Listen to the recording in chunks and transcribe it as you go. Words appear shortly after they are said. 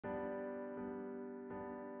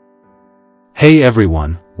Hey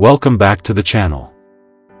everyone, welcome back to the channel.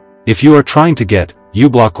 If you are trying to get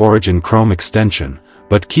uBlock Origin Chrome extension,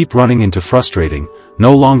 but keep running into frustrating,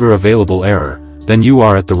 no longer available error, then you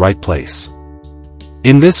are at the right place.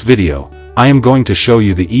 In this video, I am going to show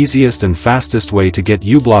you the easiest and fastest way to get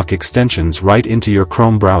uBlock extensions right into your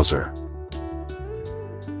Chrome browser.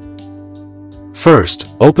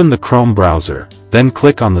 First, open the Chrome browser, then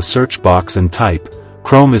click on the search box and type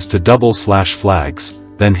Chrome is to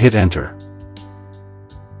 /flags, then hit enter.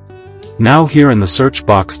 Now here in the search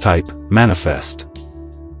box type manifest.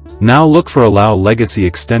 Now look for allow legacy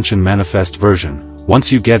extension manifest version.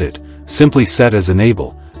 Once you get it, simply set as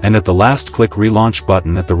enable, and at the last click relaunch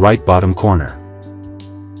button at the right bottom corner.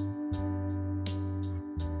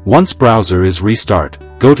 Once browser is restart,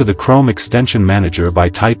 go to the Chrome extension manager by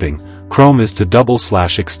typing Chrome is to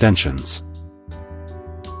 /extensions.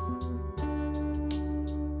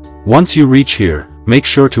 Once you reach here, make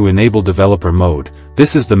sure to enable developer mode.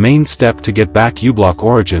 This is the main step to get back uBlock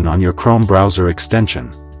Origin on your Chrome browser extension.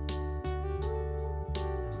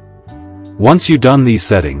 Once you've done these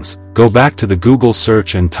settings, go back to the Google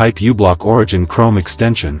search and type uBlock Origin Chrome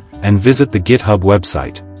extension, and visit the GitHub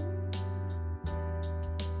website.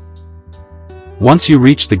 Once you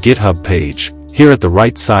reach the GitHub page, here at the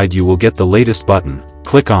right side you will get the latest button,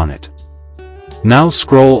 click on it. Now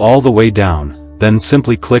scroll all the way down, then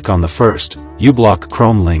simply click on the first uBlock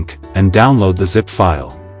Chrome link, and download the zip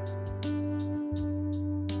file.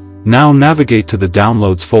 Now navigate to the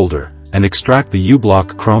Downloads folder, and extract the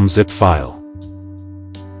uBlock Chrome zip file.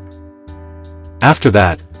 After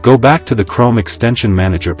that, go back to the Chrome Extension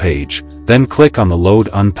Manager page, then click on the Load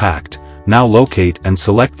Unpacked. Now locate and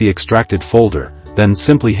select the extracted folder, then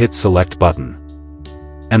simply hit Select button.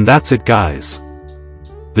 And that's it guys.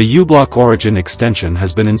 The uBlock Origin extension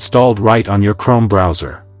has been installed right on your Chrome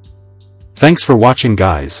browser. Thanks for watching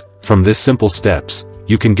guys. From this simple steps,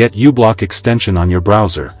 you can get uBlock extension on your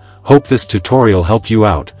browser. Hope this tutorial helped you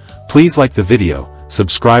out. Please like the video,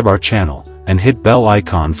 subscribe our channel, and hit bell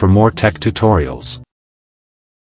icon for more tech tutorials.